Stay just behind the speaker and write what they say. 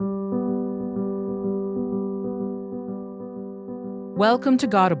Welcome to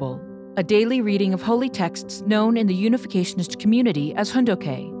Godable, a daily reading of holy texts known in the Unificationist community as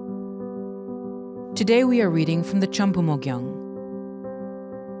Hundoke. Today we are reading from the Champumogyang.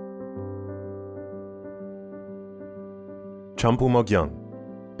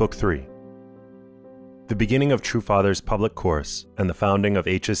 Champumogyang, Book 3. The beginning of True Father's public course and the founding of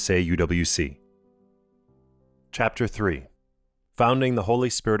HSA UWC. Chapter 3. Founding the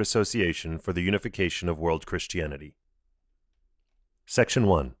Holy Spirit Association for the Unification of World Christianity. Section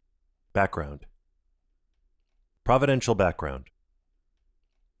 1. Background. Providential background.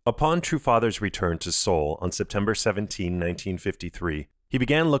 Upon True Father's return to Seoul on September 17, 1953, he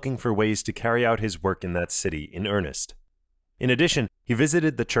began looking for ways to carry out his work in that city in earnest. In addition, he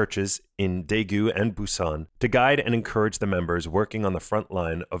visited the churches in Daegu and Busan to guide and encourage the members working on the front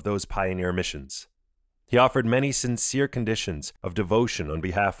line of those pioneer missions. He offered many sincere conditions of devotion on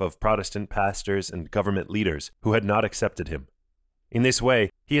behalf of Protestant pastors and government leaders who had not accepted him. In this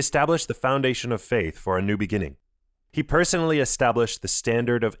way, he established the foundation of faith for a new beginning. He personally established the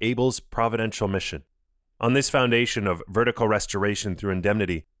standard of Abel's providential mission. On this foundation of vertical restoration through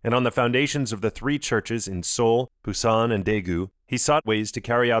indemnity, and on the foundations of the three churches in Seoul, Busan, and Daegu, he sought ways to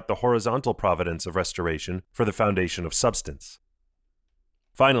carry out the horizontal providence of restoration for the foundation of substance.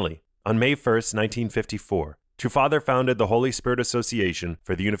 Finally, on May 1, 1954, True Father founded the Holy Spirit Association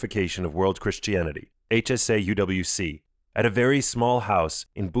for the Unification of World Christianity, HSA UWC, at a very small house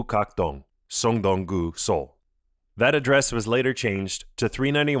in Bukak-dong, Songdong-gu, Seoul. That address was later changed to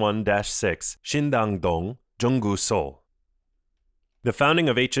 391-6 Shindang-dong, Jonggu, Seoul. The founding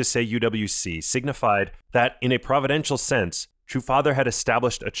of HSA UWC signified that, in a providential sense, True Father had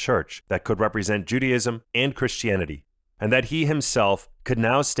established a church that could represent Judaism and Christianity, and that he himself could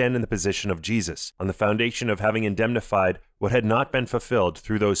now stand in the position of Jesus on the foundation of having indemnified what had not been fulfilled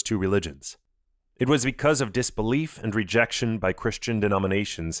through those two religions. It was because of disbelief and rejection by Christian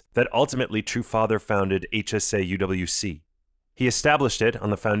denominations that ultimately True Father founded HSA UWC. He established it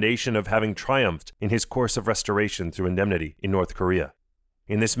on the foundation of having triumphed in his course of restoration through indemnity in North Korea.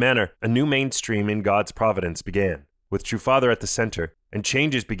 In this manner, a new mainstream in God's providence began, with True Father at the center, and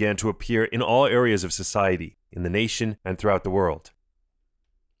changes began to appear in all areas of society, in the nation, and throughout the world.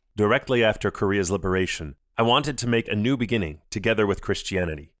 Directly after Korea's liberation, I wanted to make a new beginning together with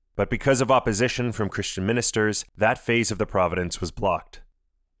Christianity. But because of opposition from Christian ministers, that phase of the providence was blocked.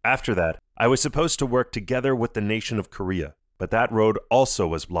 After that, I was supposed to work together with the nation of Korea, but that road also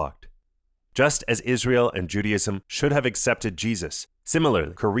was blocked. Just as Israel and Judaism should have accepted Jesus,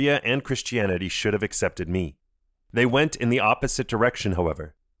 similarly, Korea and Christianity should have accepted me. They went in the opposite direction,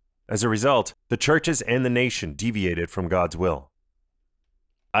 however. As a result, the churches and the nation deviated from God's will.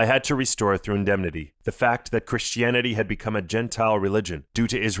 I had to restore through indemnity the fact that Christianity had become a Gentile religion due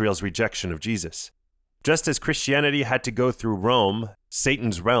to Israel's rejection of Jesus. Just as Christianity had to go through Rome,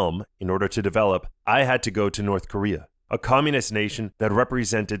 Satan's realm, in order to develop, I had to go to North Korea, a communist nation that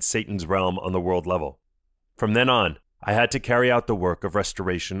represented Satan's realm on the world level. From then on, I had to carry out the work of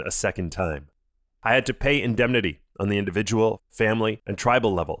restoration a second time. I had to pay indemnity on the individual, family, and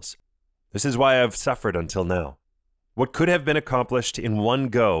tribal levels. This is why I've suffered until now. What could have been accomplished in one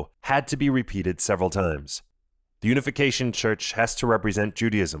go had to be repeated several times. The Unification Church has to represent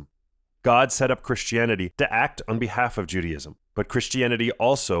Judaism. God set up Christianity to act on behalf of Judaism, but Christianity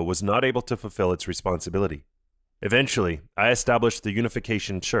also was not able to fulfill its responsibility. Eventually, I established the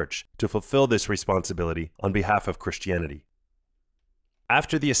Unification Church to fulfill this responsibility on behalf of Christianity.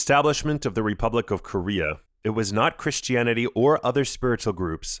 After the establishment of the Republic of Korea, it was not Christianity or other spiritual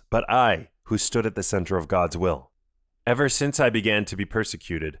groups, but I who stood at the center of God's will. Ever since I began to be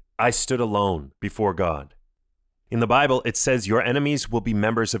persecuted, I stood alone before God. In the Bible, it says your enemies will be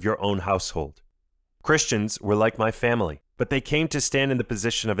members of your own household. Christians were like my family, but they came to stand in the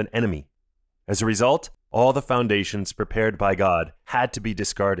position of an enemy. As a result, all the foundations prepared by God had to be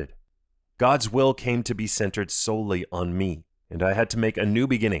discarded. God's will came to be centered solely on me, and I had to make a new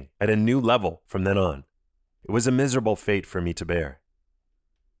beginning at a new level from then on. It was a miserable fate for me to bear.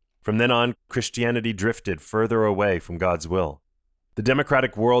 From then on, Christianity drifted further away from God's will. The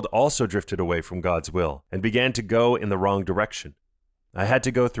democratic world also drifted away from God's will and began to go in the wrong direction. I had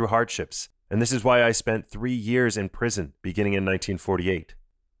to go through hardships, and this is why I spent 3 years in prison beginning in 1948.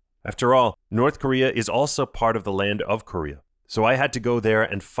 After all, North Korea is also part of the land of Korea, so I had to go there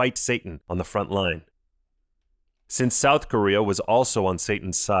and fight Satan on the front line. Since South Korea was also on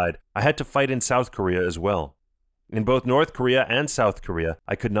Satan's side, I had to fight in South Korea as well. In both North Korea and South Korea,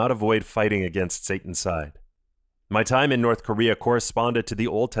 I could not avoid fighting against Satan's side. My time in North Korea corresponded to the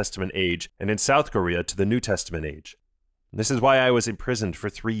Old Testament age, and in South Korea to the New Testament age. This is why I was imprisoned for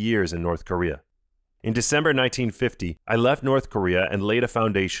 3 years in North Korea. In December 1950, I left North Korea and laid a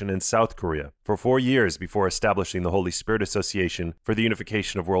foundation in South Korea for 4 years before establishing the Holy Spirit Association for the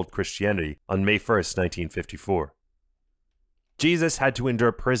Unification of World Christianity on May 1st, 1954. Jesus had to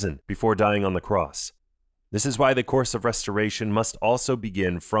endure prison before dying on the cross. This is why the course of restoration must also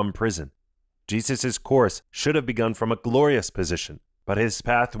begin from prison. Jesus' course should have begun from a glorious position, but his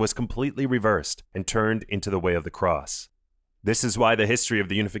path was completely reversed and turned into the way of the cross. This is why the history of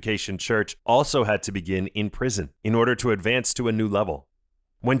the Unification Church also had to begin in prison in order to advance to a new level.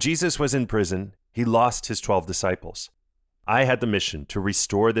 When Jesus was in prison, he lost his 12 disciples. I had the mission to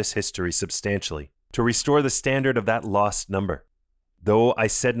restore this history substantially, to restore the standard of that lost number. Though I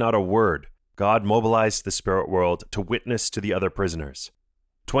said not a word, God mobilized the spirit world to witness to the other prisoners.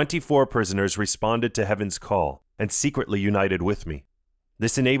 24 prisoners responded to heaven's call and secretly united with me.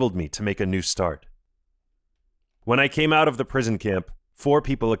 This enabled me to make a new start. When I came out of the prison camp, 4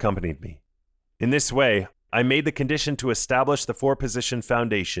 people accompanied me. In this way, I made the condition to establish the 4-position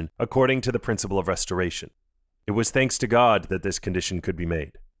foundation according to the principle of restoration. It was thanks to God that this condition could be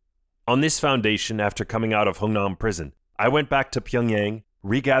made. On this foundation, after coming out of Hungnam prison, I went back to Pyongyang,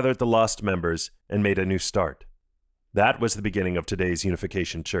 regathered the lost members, and made a new start. That was the beginning of today's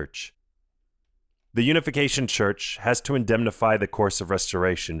Unification Church. The Unification Church has to indemnify the course of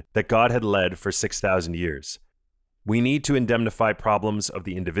restoration that God had led for 6,000 years. We need to indemnify problems of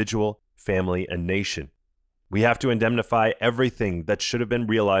the individual, family, and nation. We have to indemnify everything that should have been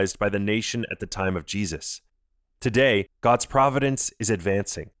realized by the nation at the time of Jesus. Today, God's providence is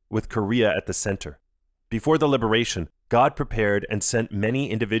advancing, with Korea at the center. Before the liberation, God prepared and sent many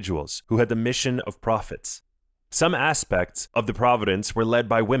individuals who had the mission of prophets. Some aspects of the providence were led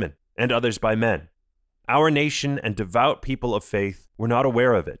by women, and others by men. Our nation and devout people of faith were not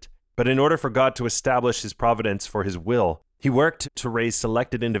aware of it. But in order for God to establish his providence for his will, he worked to raise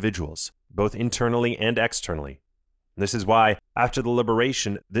selected individuals, both internally and externally. This is why, after the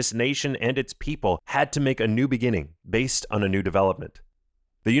liberation, this nation and its people had to make a new beginning based on a new development.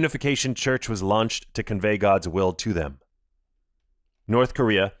 The Unification Church was launched to convey God's will to them. North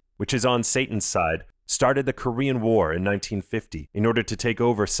Korea, which is on Satan's side, started the Korean War in 1950 in order to take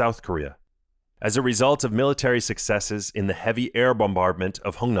over South Korea. As a result of military successes in the heavy air bombardment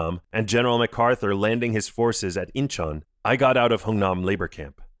of Hungnam and General MacArthur landing his forces at Incheon, I got out of Hungnam labor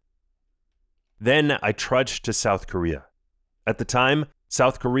camp. Then I trudged to South Korea. At the time,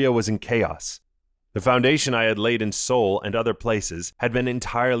 South Korea was in chaos. The foundation I had laid in Seoul and other places had been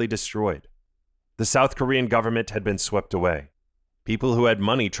entirely destroyed. The South Korean government had been swept away. People who had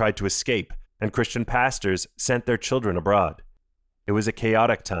money tried to escape, and Christian pastors sent their children abroad. It was a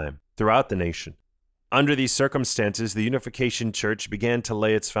chaotic time throughout the nation. Under these circumstances, the Unification Church began to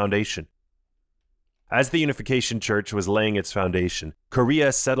lay its foundation. As the Unification Church was laying its foundation,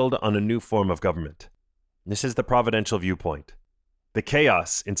 Korea settled on a new form of government. This is the providential viewpoint. The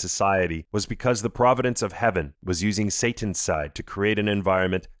chaos in society was because the providence of heaven was using Satan's side to create an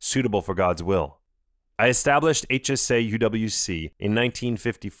environment suitable for God's will. I established HSA UWC in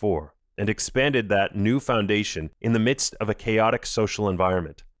 1954 and expanded that new foundation in the midst of a chaotic social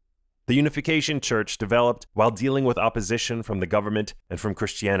environment. The Unification Church developed while dealing with opposition from the government and from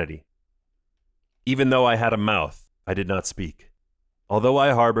Christianity. Even though I had a mouth, I did not speak. Although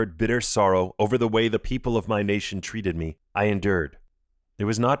I harbored bitter sorrow over the way the people of my nation treated me, I endured. It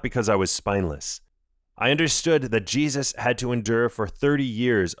was not because I was spineless. I understood that Jesus had to endure for 30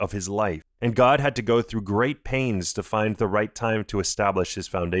 years of his life, and God had to go through great pains to find the right time to establish his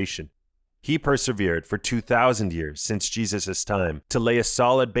foundation. He persevered for 2,000 years since Jesus' time to lay a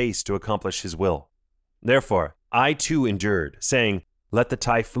solid base to accomplish his will. Therefore, I too endured, saying, "Let the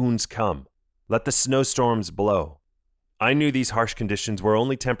typhoons come. Let the snowstorms blow." I knew these harsh conditions were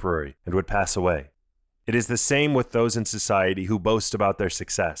only temporary and would pass away. It is the same with those in society who boast about their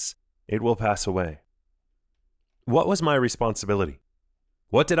success. It will pass away. What was my responsibility?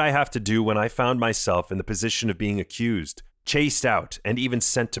 What did I have to do when I found myself in the position of being accused, chased out, and even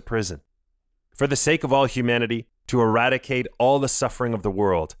sent to prison? For the sake of all humanity, to eradicate all the suffering of the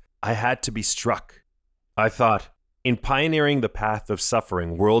world, I had to be struck. I thought, in pioneering the path of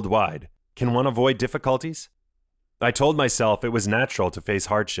suffering worldwide, can one avoid difficulties? I told myself it was natural to face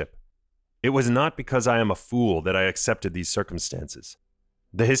hardship. It was not because I am a fool that I accepted these circumstances.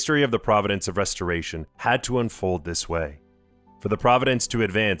 The history of the providence of restoration had to unfold this way. For the providence to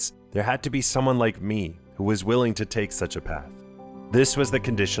advance, there had to be someone like me who was willing to take such a path. This was the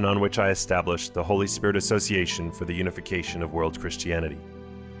condition on which I established the Holy Spirit Association for the Unification of World Christianity.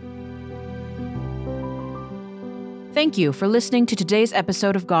 Thank you for listening to today's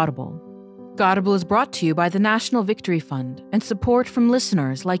episode of Godable. Godable is brought to you by the National Victory Fund and support from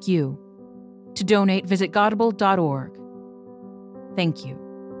listeners like you. To donate, visit godable.org. Thank you.